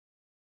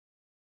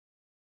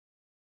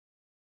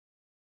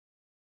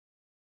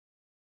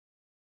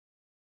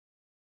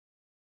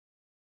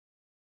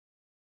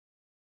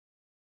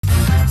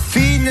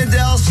feeding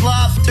Adele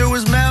slop through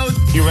his mouth.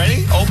 You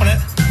ready? Open it.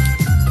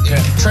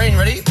 Yeah. Train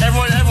ready?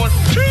 Everyone.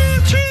 Choo,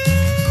 choo,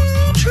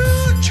 choo,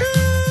 choo,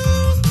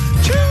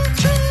 choo, choo,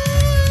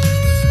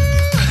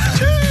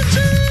 choo,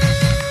 choo.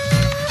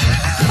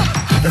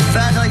 The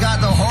fact I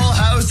got the whole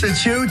house to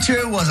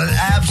choo-choo was an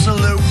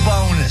absolute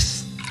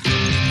bonus.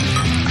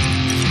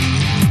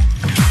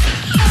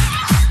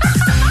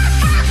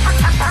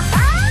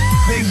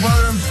 Big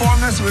Brother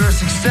informed us we were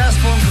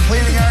successful in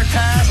completing our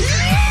task.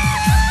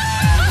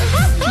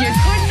 You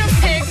couldn't have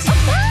picked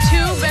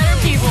two better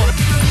people.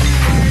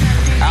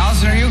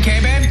 Allison, are you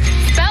okay, babe?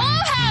 Fellow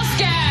house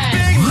guests!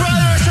 Big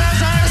Brother sent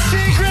on a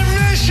secret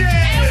mission!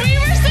 And we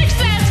were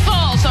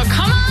successful, so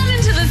come on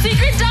into the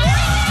secret diary.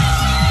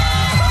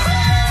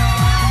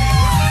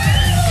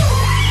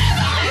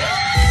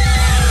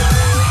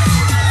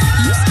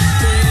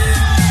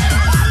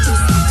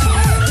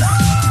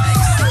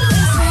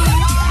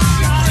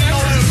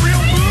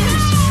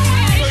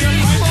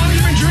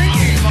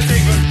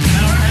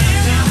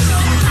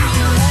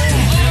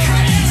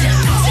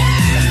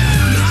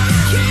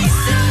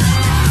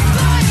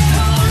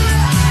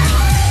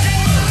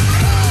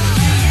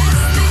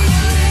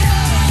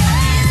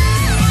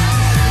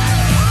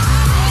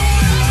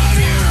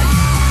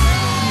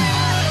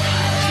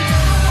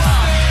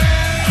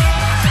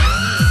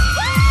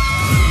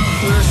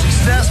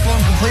 Successful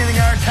in completing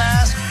our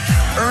task,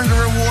 earned a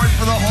reward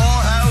for the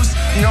whole house.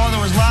 You know, there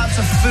was lots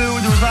of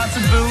food, there was lots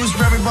of booze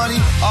for everybody.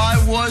 I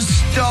was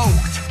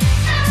stoked.